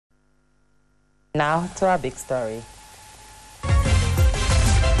Now to our big story.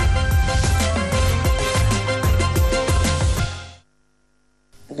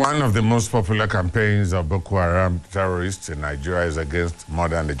 One of the most popular campaigns of Boko-Haram terrorists in Nigeria is against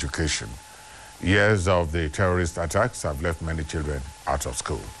modern education. Years of the terrorist attacks have left many children out of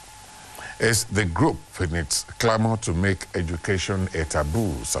school. Is the group, in its clamor to make education a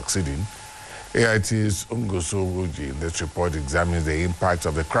taboo, succeeding? AIT's Ungoso Wuji in this report examines the impact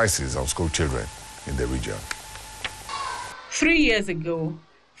of the crisis on school children in the region. 3 years ago,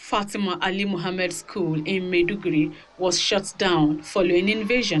 Fatima Ali Muhammad School in Maiduguri was shut down following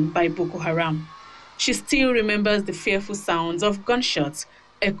invasion by Boko Haram. She still remembers the fearful sounds of gunshots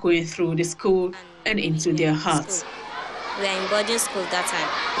echoing through the school and into their hearts. We are in boarding school that time.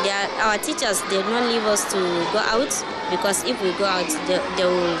 Our teachers, they don't leave us to go out because if we go out,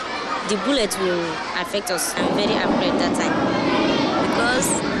 the bullet will affect us. I'm very afraid that time because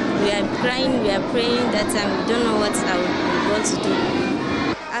we are crying, we are praying that time. We don't know what we're going to do.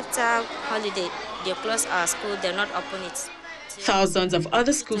 After holiday, they close our school, they're not open it. Thousands of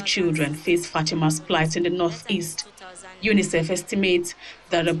other school children face Fatima's plight in the northeast. UNICEF estimates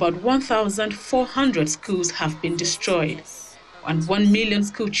that about 1,400 schools have been destroyed and 1 million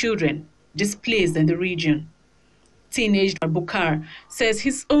school children displaced in the region. Teenage Bukar says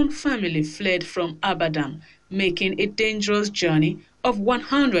his own family fled from Abadam, making a dangerous journey of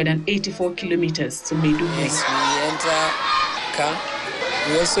 184 kilometers to Maiduguri. Yes, we enter car.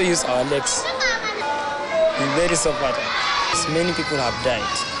 We also use our legs. We very suffered. Many people have died.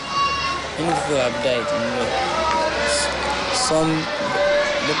 Many people have died. Some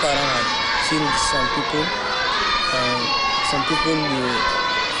Boko Haram have killed some people. Some people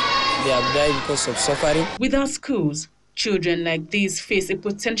they have died because of suffering. Without schools, children like these face a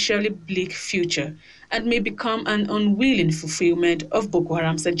potentially bleak future and may become an unwilling fulfillment of Boko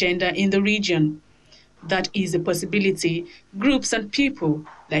Haram's agenda in the region. That is a possibility groups and people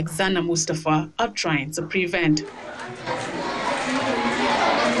like Zana Mustafa are trying to prevent.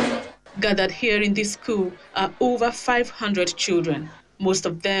 Gathered here in this school are over 500 children, most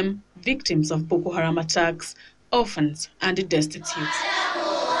of them victims of Boko Haram attacks, orphans and the destitute.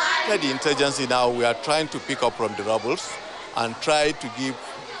 The intelligence now, we are trying to pick up from the rebels and try to give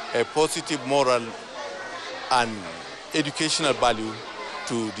a positive moral and educational value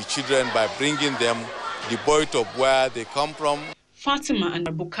to the children by bringing them devoid of where they come from. Fatima and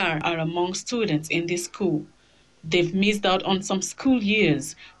Bukar are among students in this school. They've missed out on some school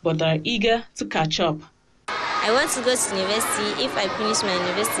years, but are eager to catch up. I want to go to university. If I finish my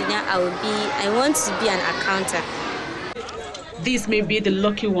university now, I want to be an accountant. These may be the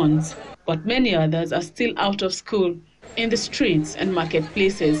lucky ones, but many others are still out of school, in the streets and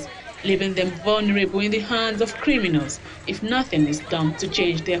marketplaces, leaving them vulnerable in the hands of criminals if nothing is done to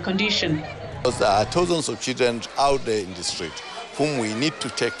change their condition. There are thousands of children out there in the street whom we need to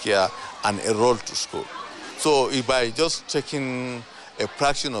take care and enroll to school. So if by just taking a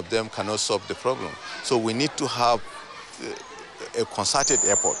fraction of them cannot solve the problem. So we need to have a concerted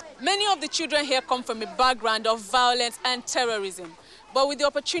effort. Many of the children here come from a background of violence and terrorism. But with the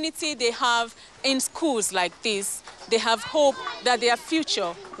opportunity they have in schools like this, they have hope that their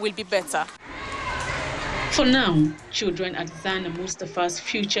future will be better. For now, children at Zana Mustafa's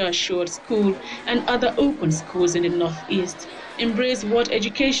Future Assured School and other open schools in the northeast embrace what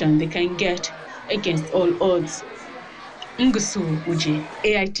education they can get against all odds. Ungoso Wuji,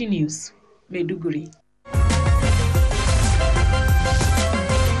 AIT News, Maiduguri.